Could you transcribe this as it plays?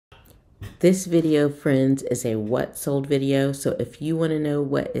This video, friends, is a what sold video. So if you want to know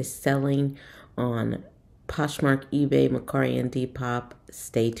what is selling on Poshmark, eBay, Mecari, and Depop,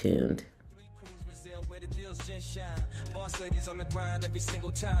 stay tuned. Boss ladies on the grind every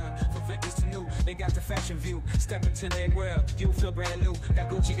single time. From Vegas to new, they got the fashion view. Step into their world, you feel brand new. Got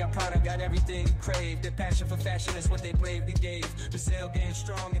Gucci, got Prada, got everything you crave. Their passion for fashion is what they bravely gave. The sale game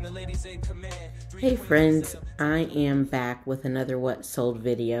strong and the ladies in command. Hey friends, I am back with another what sold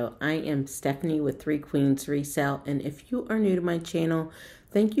video. I am Stephanie with 3 Queens Resell, and if you are new to my channel,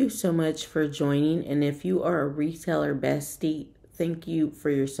 thank you so much for joining. And if you are a reseller bestie, thank you for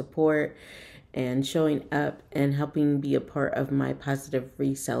your support and showing up and helping be a part of my positive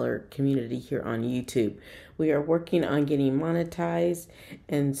reseller community here on YouTube. We are working on getting monetized,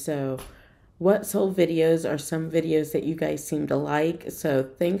 and so what sold videos are some videos that you guys seem to like. So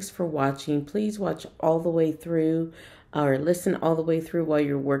thanks for watching. Please watch all the way through or listen all the way through while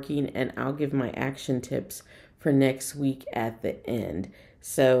you're working, and I'll give my action tips for next week at the end.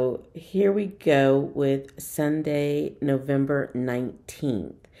 So here we go with Sunday, November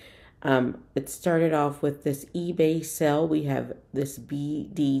 19th. It started off with this eBay sale. We have this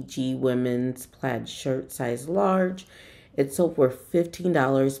BDG women's plaid shirt, size large. It sold for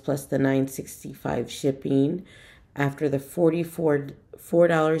 $15 plus the $9.65 shipping after the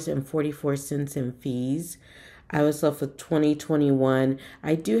 $4.44 in fees. I was left with $20.21.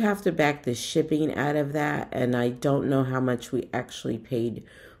 I do have to back the shipping out of that, and I don't know how much we actually paid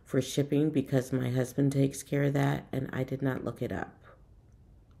for shipping because my husband takes care of that, and I did not look it up.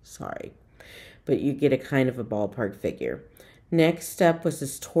 Sorry, but you get a kind of a ballpark figure. Next up was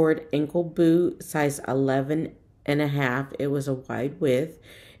this taured ankle boot, size 11.5. It was a wide width.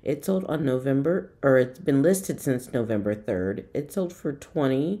 It sold on it's been listed since November 3rd. It sold for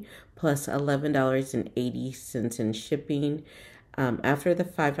 $20 plus $11.80 in shipping. After the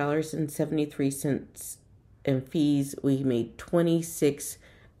 $5.73 in fees, we made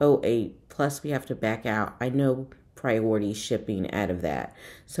 $26.08. Plus we have to back out, I know, priority shipping out of that.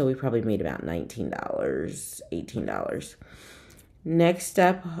 So we probably made about $19, $18. Next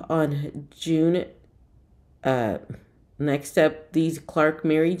up on these Clark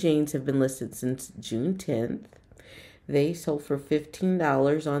Mary Janes have been listed since June 10th. They sold for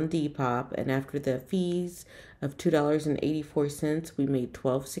 $15 on Depop, and after the fees of $2.84, we made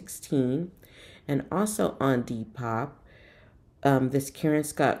 $12.16. And also on Depop, this Karen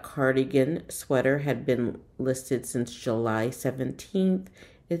Scott cardigan sweater had been listed since July 17th.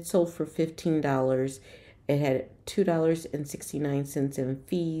 It sold for $15. It had $2.69 in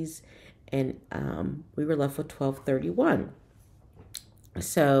fees, and we were left with $12.31.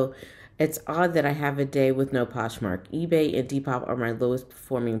 So it's odd that I have a day with no Poshmark. eBay and Depop are my lowest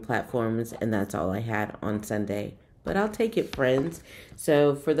performing platforms, and that's all I had on Sunday. But I'll take it, friends.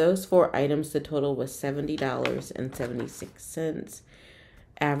 So for those 4 items, the total was $70.76.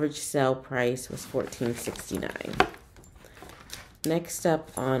 Average sale price was $14.69. Next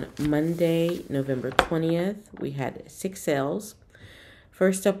up on Monday, November 20th, we had 6 sales.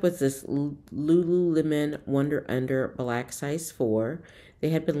 First up was this Lululemon Wonder Under black size 4.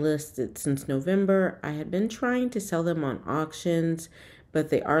 They had been listed since November. I had been trying to sell them on auctions, but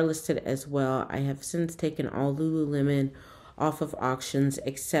they are listed as well. I have since taken all Lululemon off of auctions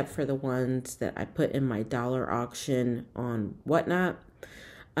except for the ones that I put in my dollar auction on Whatnot,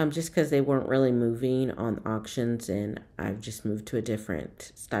 just because they weren't really moving on auctions, and I've just moved to a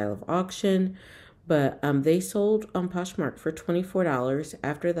different style of auction. But they sold on Poshmark for $24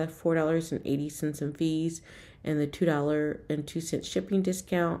 after the $4.80 in fees and the $2.02 shipping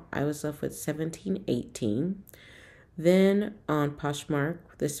discount. I was left with $17.18. Then on Poshmark,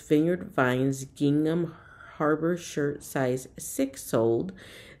 this Vineyard Vines Gingham Harbor shirt size 6 sold.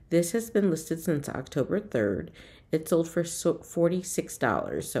 This has been listed since October 3rd. It sold for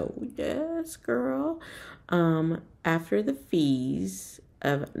 $46. So yes, girl. After the fees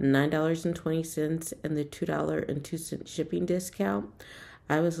of $9.20 and the $2.02 shipping discount,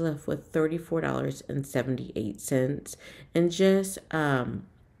 I was left with $34.78. And just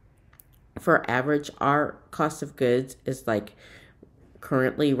for average, our cost of goods is like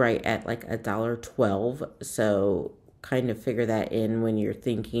currently right at like $1.12. So kind of figure that in when you're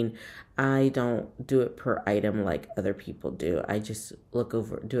thinking. I don't do it per item like other people do. I just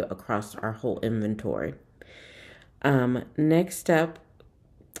do it across our whole inventory. Next up,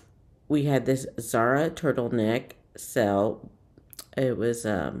 we had this Zara turtleneck sale. It was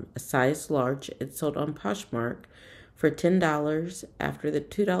a size large. It sold on Poshmark for $10. After the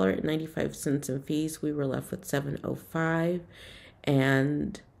 $2.95 in fees, we were left with $7.05,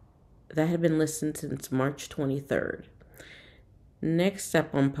 and that had been listed since March 23rd. Next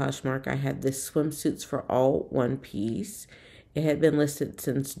up on Poshmark, I had this swimsuits for all one piece. It had been listed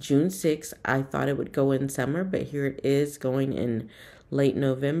since June 6th. I thought it would go in summer, but here it is going in late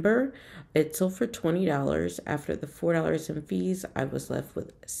November. It sold for $20. After the $4 in fees, I was left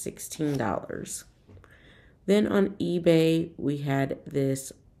with $16. Then on eBay, we had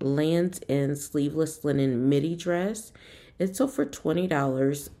this Land's End sleeveless linen midi dress. It sold for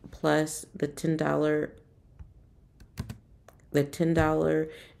 $20 plus the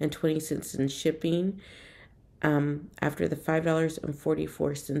 $10.20 in shipping. After the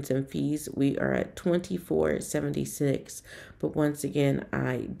 $5.44 in fees, we are at $24.76. But once again,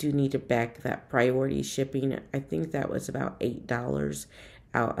 I do need to back that priority shipping. I think that was about $8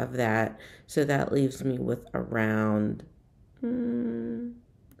 out of that. So that leaves me with around,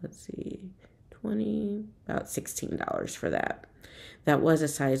 let's see, about $16 for that. That was a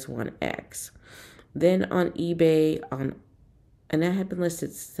size 1X. Then on eBay, and that had been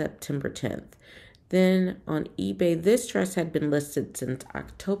listed September 10th. Then on eBay, this dress had been listed since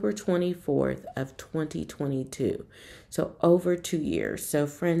October 24th of 2022. So over 2 years. So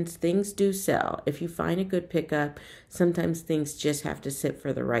friends, things do sell. If you find a good pickup, sometimes things just have to sit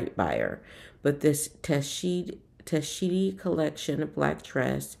for the right buyer. But this Tashidi collection black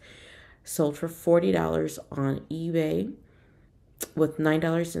dress sold for $40 on eBay with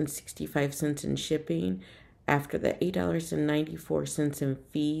 $9.65 in shipping. After the $8.94 in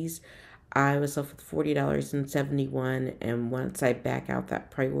fees, I was left with $40.71, and once I back out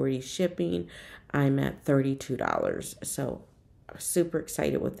that priority shipping, I'm at $32. So I'm super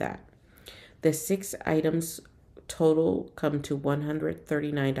excited with that. The 6 items total come to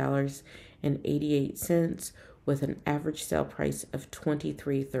 $139.88 with an average sale price of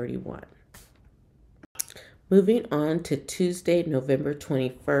 $23.31. Moving on to Tuesday, November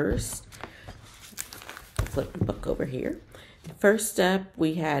 21st. Flip the book over here. First up,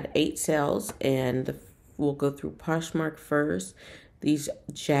 we had 8 sales, and we'll go through Poshmark first. These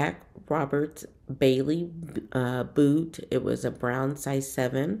Jack Roberts Bailey boot. It was a brown size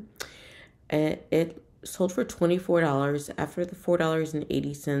 7. And it sold for $24. After the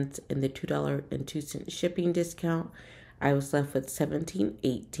 $4.80 and the $2.02 shipping discount, I was left with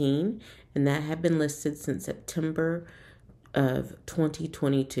 $17.18, and that had been listed since September of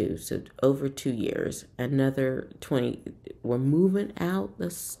 2022, so over 2 years. Another 20. We're moving out the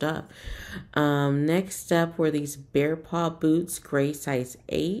stuff. Next up were these Bear Paw boots, gray size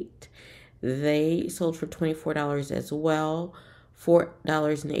 8. They sold for $24 as well.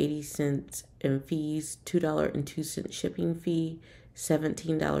 $4.80 in fees, $2.02 shipping fee,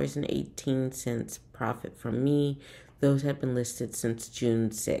 $17.18 profit from me. Those have been listed since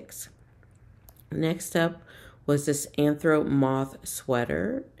June 6th. Next up was this Anthro Moth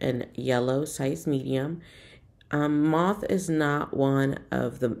sweater in yellow, size medium. Moth is not one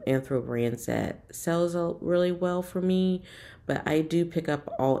of the Anthro brands that sells really well for me, but I do pick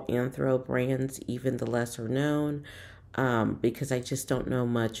up all Anthro brands, even the lesser known, because I just don't know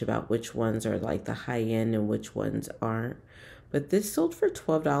much about which ones are like the high end and which ones aren't. But this sold for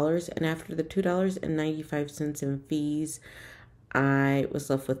 $12, and after the $2.95 in fees, I was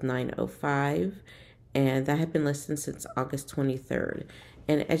left with $9.05. And that had been listed since August 23rd.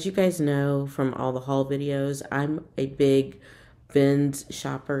 And as you guys know from all the haul videos, I'm a big bins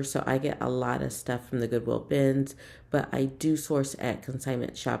shopper, so I get a lot of stuff from the Goodwill bins, but I do source at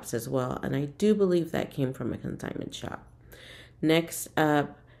consignment shops as well, and I do believe that came from a consignment shop. Next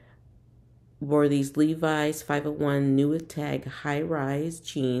up were these Levi's 501 new with tag high-rise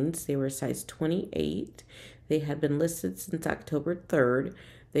jeans. They were size 28. They had been listed since October 3rd.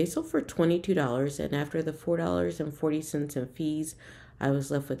 They sold for $22, and after the $4.40 in fees, I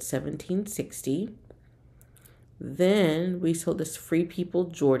was left with $17.60. Then we sold this Free People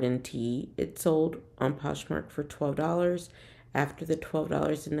Jordan tee. It sold on Poshmark for $12. After the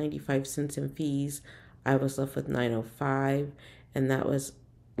 $12.95 in fees, I was left with $9.05, and that was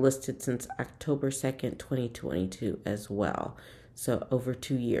listed since October 2nd, 2022 as well. So over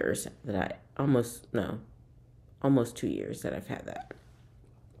 2 years that almost 2 years that I've had that.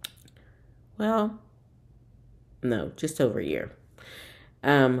 Well, no, just over a year.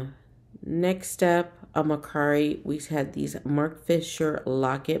 Next up, on Mecari, we had these Mark Fisher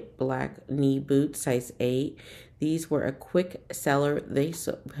Locket black knee boots, size 8. These were a quick seller. They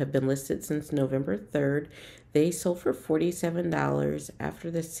have been listed since November 3rd. They sold for $47.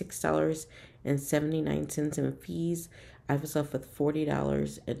 After the $6.79 in fees, I was left with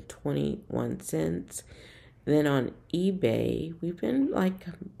 $40.21. Then on eBay, we've been like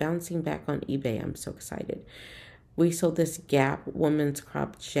bouncing back on eBay. I'm so excited. We sold this Gap woman's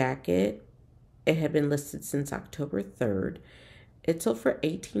crop jacket. It had been listed since October 3rd. It sold for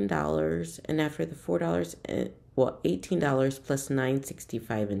 $18, and after the $4 and $18 plus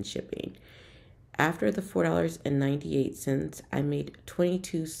 $9.65 in shipping. After the $4.98, I made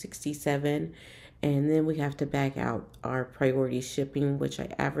 $22.67, and then we have to back out our priority shipping, which I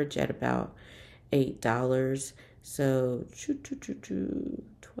average at about $8. So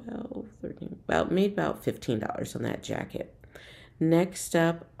 12, 13, made about $15 on that jacket. Next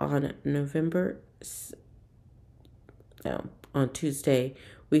up on on Tuesday,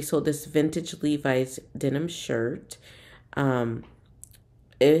 we sold this vintage Levi's denim shirt.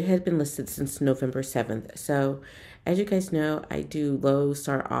 It had been listed since November 7th. So as you guys know, I do low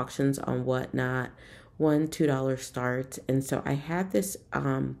start auctions on Whatnot, $1, $2 starts. And so I had this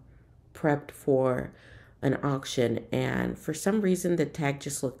prepped for an auction, and for some reason the tag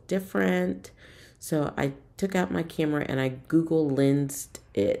just looked different. So I took out my camera and I Google lensed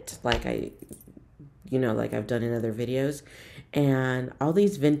it like like I've done in other videos, and all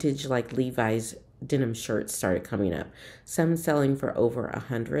these vintage like Levi's denim shirts started coming up, some selling for over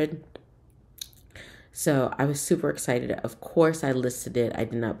 $100. So I was super excited. Of course I listed it. I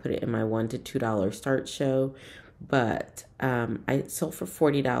did not put it in my $1 to $2 start show, but I sold for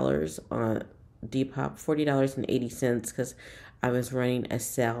 $40 on Depop, $40.80, because I was running a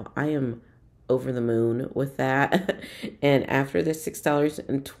sale. I am over the moon with that. And after the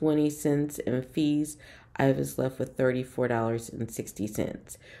 $6.20 in fees, I was left with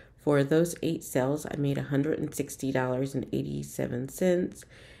 $34.60. For those 8 sales, I made $160.87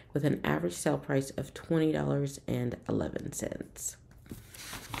 with an average sale price of $20.11.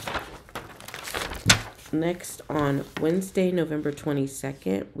 Next, on Wednesday, November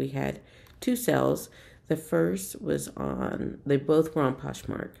 22nd, we had 2 sales. The first was they both were on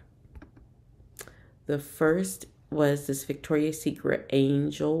Poshmark. The first was this Victoria's Secret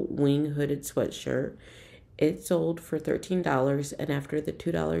Angel Wing Hooded Sweatshirt. It sold for $13, and after the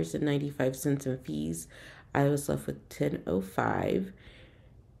 $2.95 in fees, I was left with $10.05,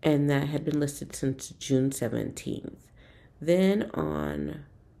 and that had been listed since June 17th. Then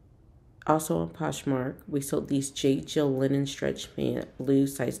also on Poshmark, we sold these J. Jill linen stretch pant, blue,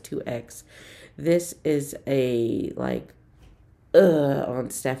 size 2X. This is on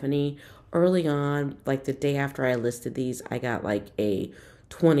Stephanie. Early on, like the day after I listed these, I got like a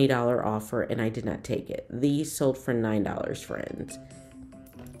 $20 offer and I did not take it. These sold for $9, friends.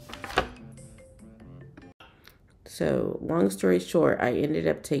 So long story short, I ended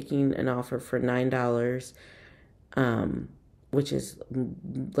up taking an offer for $9, which is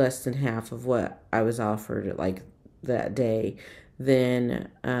less than half of what I was offered like that day. Then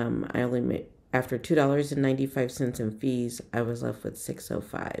I only made, after $2.95 in fees, I was left with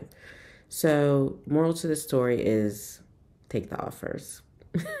 $6.05. So moral to the story is take the offers.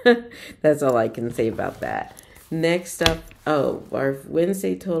 That's all I can say about that. Next up, our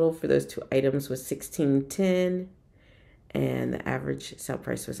Wednesday total for those 2 items was $16.10, and the average sale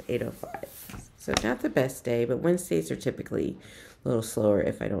price was $8.05. So not the best day, but Wednesdays are typically a little slower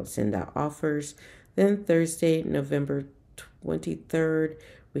if I don't send out offers. Then Thursday, November 23rd,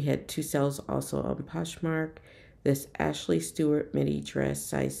 we had 2 sales also on Poshmark. This Ashley Stewart midi dress,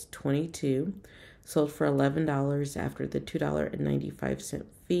 size 22, sold for $11 after the $2.95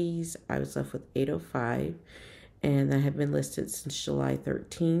 fees. I was left with $8.05, and that had been listed since July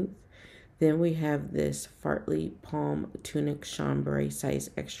 13th. Then we have this Fartley Palm Tunic Chambray,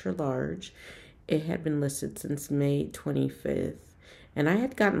 size extra large. It had been listed since May 25th. And I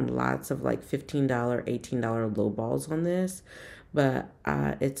had gotten lots of like $15, $18 low balls on this, but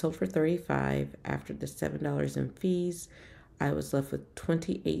it sold for $35. After the $7 in fees, I was left with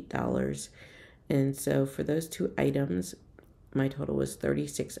 $28. And so for those 2 items, my total was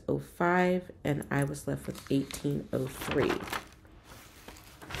 $36.05, and I was left with $18.03.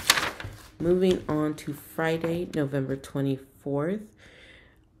 Moving on to Friday, November 24th,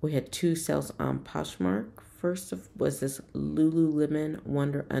 we had 2 sales on Poshmark. First was this Lululemon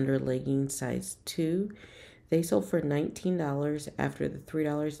Wonder Under legging, size 2. They sold for $19 after the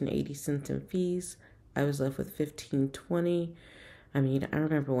 $3.80 in fees. I was left with $15.20. I mean, I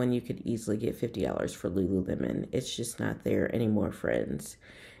remember when you could easily get $50 for Lululemon. It's just not there anymore, friends.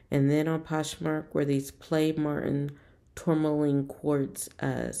 And then on Poshmark were these Play Martin tourmaline quartz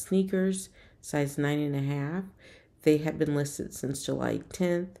sneakers, size 9.5. They had been listed since July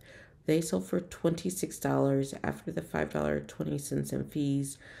 10th. They sold for $26 after the $5.20 in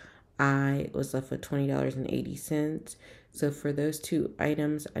fees. I was left with $20.80. So for those 2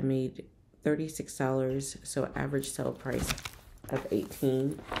 items, I made $36. So average sale price of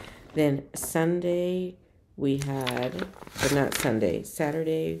 $18. Then Sunday we had, or not Sunday,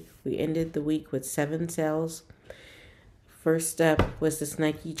 Saturday, we ended the week with 7 sales. First up was this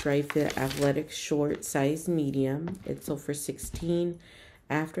Nike Dry Fit Athletic Short Size Medium. It sold for $16.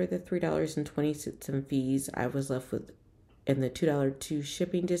 After the $3.20 in fees, I was left with, and the $2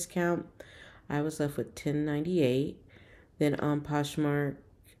 shipping discount, I was left with $10.98. Then on Poshmark,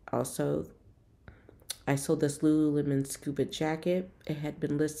 also, I sold this Lululemon Scuba Jacket. It had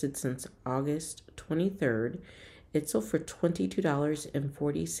been listed since August 23rd. It sold for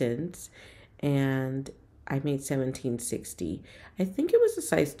 $22.40, and I made $17.60. I think it was a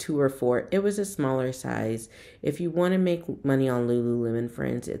size 2 or 4. It was a smaller size. If you want to make money on Lululemon,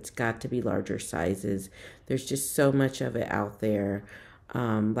 friends, it's got to be larger sizes. There's just so much of it out there.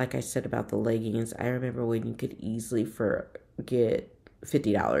 Like I said about the leggings, I remember when you could easily get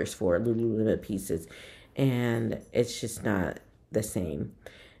 $50 for Lululemon pieces, and it's just not the same.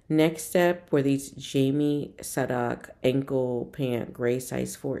 Next up were these Jamie Sadok ankle pant gray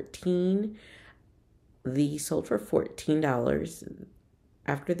size 14. These sold for $14.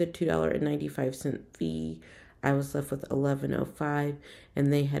 After the $2.95 fee, I was left with $11.05,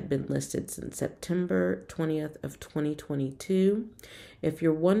 and they had been listed since September 20th of 2022. If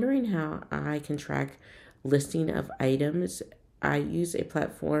you're wondering how I can track listing of items, I use a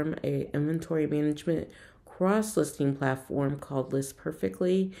platform, a inventory management cross-listing platform called List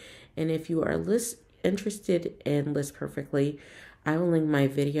Perfectly. And if you are interested in List Perfectly, I will link my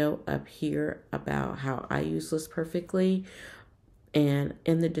video up here about how I use List Perfectly. And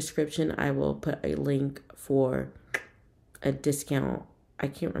in the description, I will put a link for a discount. I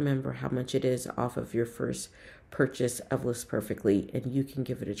can't remember how much it is off of your first purchase of List Perfectly, and you can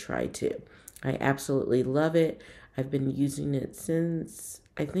give it a try too. I absolutely love it. I've been using it since,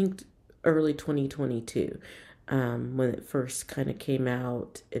 I think, early 2022, when it first kind of came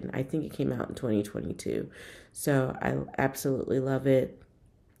out, and I think it came out in 2022. So I absolutely love it,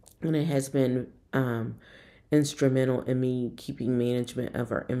 and it has been instrumental in me keeping management of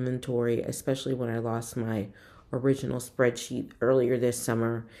our inventory, especially when I lost my original spreadsheet earlier this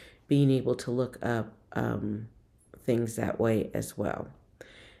summer, being able to look up things that way as well.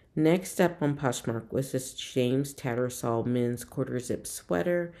 Next up on Poshmark was this James Tattersall men's quarter zip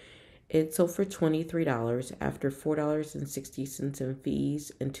sweater. It sold for $23 after $4.60 in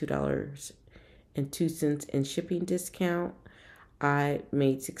fees and $2.02 in shipping discount. I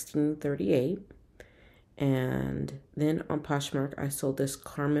made $16.38. And then on Poshmark, I sold this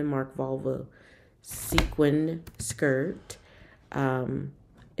Carmen Mark Volvo sequin skirt.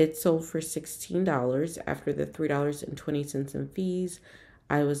 It sold for $16 after the $3.20 in fees.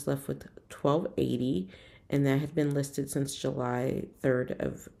 I was left with $12.80, and that had been listed since July 3rd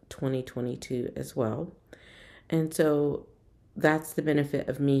of 2022 as well. And so that's the benefit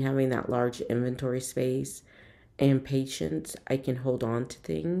of me having that large inventory space and patience. I can hold on to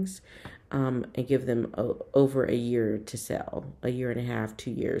things and give them over a year to sell, a year and a half,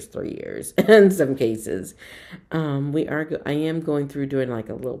 2 years, 3 years in some cases. I am going through doing like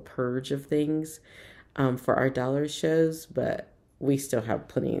a little purge of things for our dollar shows, but we still have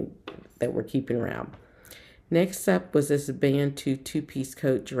plenty that we're keeping around. Next up was this Bantu two-piece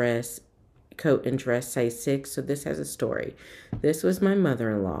coat and dress size 6. So this has a story. This was my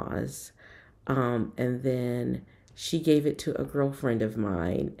mother-in-law's, and then she gave it to a girlfriend of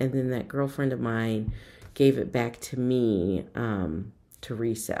mine, and then that girlfriend of mine gave it back to me to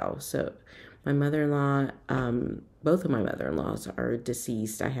resell. So my mother-in-law, both of my mother-in-laws are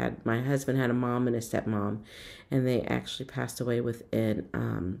deceased. My husband had a mom and a stepmom, and they actually passed away within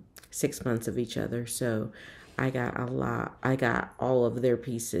 6 months of each other. So I got all of their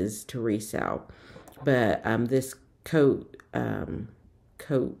pieces to resell. But this coat and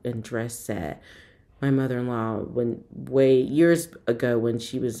dress set, my mother-in-law, years ago when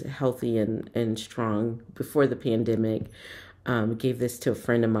she was healthy and strong before the pandemic, gave this to a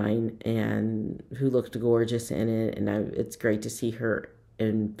friend of mine and who looked gorgeous in it, and it's great to see her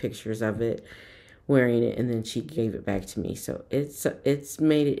in pictures of it wearing it, and then she gave it back to me. So it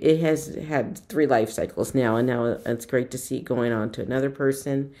has had 3 life cycles now, and now it's great to see it going on to another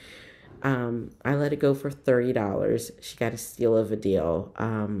person. I let it go for $30. She got a steal of a deal.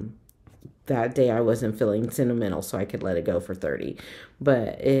 That day I wasn't feeling sentimental, so I could let it go for $30.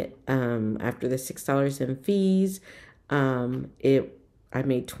 But it after the $6 in fees, I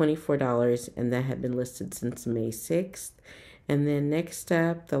made $24, and that had been listed since May 6th. And then next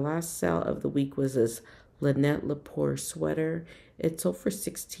up, the last sale of the week was this Lynette Lepore sweater. It sold for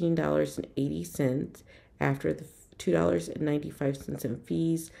 $16.80 after the $2.95 in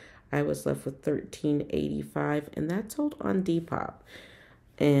fees. I was left with $13.85, and that sold on Depop.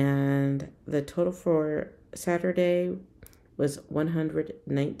 And the total for Saturday was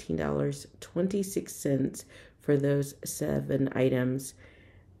 $119.26 for those 7 items,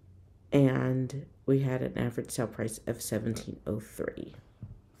 and we had an average sale price of $17.03.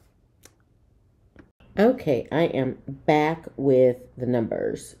 Okay, I am back with the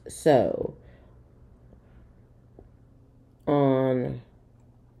numbers. So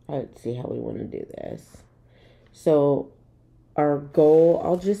let's see how we want to do this. So our goal,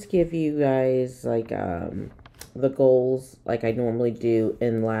 I'll just give you guys like the goals like I normally do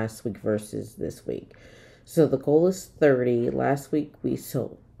in last week versus this week. So the goal is 30. Last week we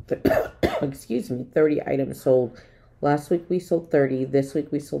sold 30 items sold. Last week we sold 30. This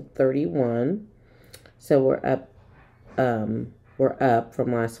week we sold 31. So we're up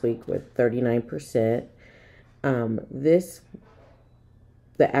from last week with 39%.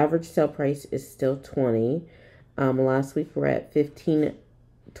 The average sale price is still 20. Last week we're at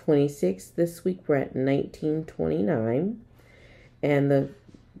 15.26. This week we're at 19.29. And the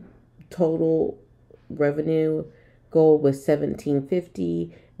total revenue goal was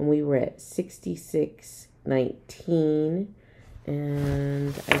 17.50, and we were at 66.19.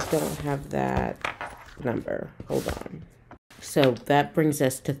 And I don't have that number. Hold on. So that brings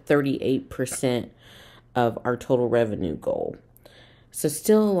us to 38% of our total revenue goal. So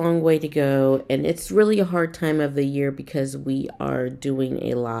still a long way to go, and it's really a hard time of the year because we are doing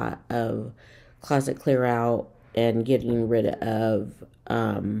a lot of closet clear out and getting rid of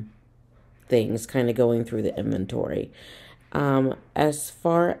things, kind of going through the inventory. As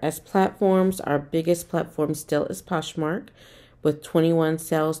far as platforms, our biggest platform still is Poshmark with 21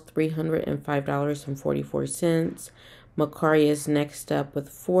 sales, $305.44. Mecari is next up with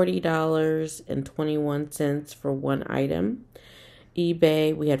 $40.21 for one item.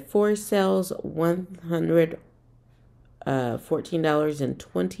 eBay, we had 4 sales,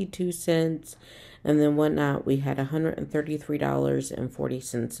 $114.22, and then Whatnot, we had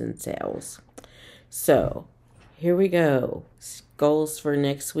 $133.40 in sales. So here we go. Goals for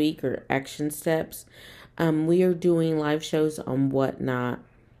next week or action steps. We are doing live shows on Whatnot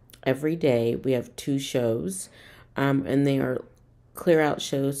every day. We have 2 shows, and they are clear out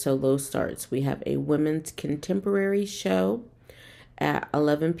shows, so low starts. We have a women's contemporary show at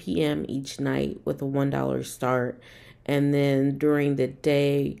 11 p.m. each night with a $1 start. And then during the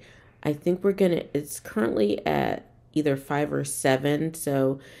day, I think it's currently at either 5 or 7.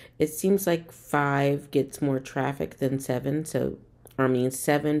 So it seems like 5 gets more traffic than 7. 7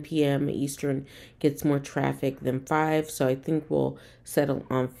 p.m. Eastern gets more traffic than 5. So I think we'll settle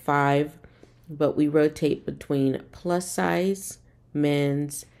on 5. But we rotate between plus size,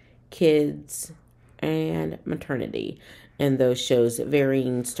 men's, kids, and maternity. And those shows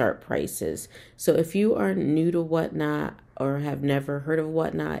varying start prices. So if you are new to Whatnot or have never heard of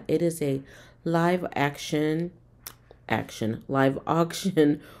Whatnot, it is a live auction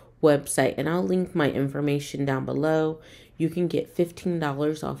website, and I'll link my information down below. You can get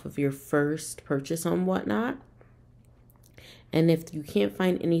 $15 off of your first purchase on Whatnot. And if you can't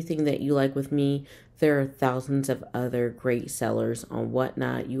find anything that you like with me, there are thousands of other great sellers on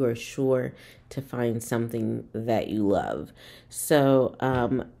Whatnot. You are sure to find something that you love. So,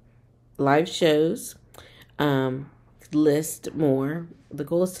 live shows, list more. The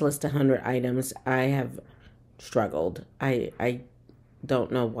goal is to list 100 items. I have struggled. I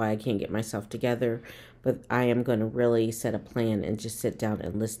don't know why I can't get myself together, but I am going to really set a plan and just sit down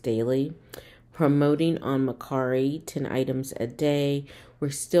and list daily. Promoting on Mecari, 10 items a day. We're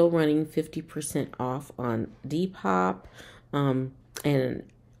still running 50% off on Depop. And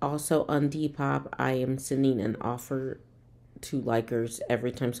also on Depop, I am sending an offer to likers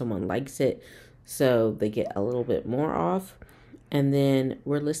every time someone likes it, so they get a little bit more off. And then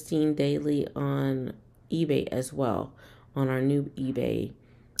we're listing daily on eBay as well, on our new eBay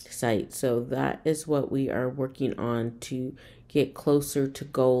site. So that is what we are working on to get closer to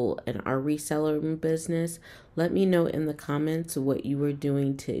goal in our reseller business. Let me know in the comments what you are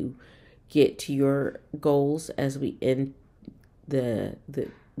doing to get to your goals as we end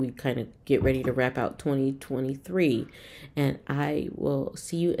we kind of get ready to wrap out 2023. And I will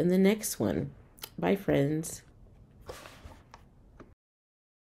see you in the next one. Bye, friends.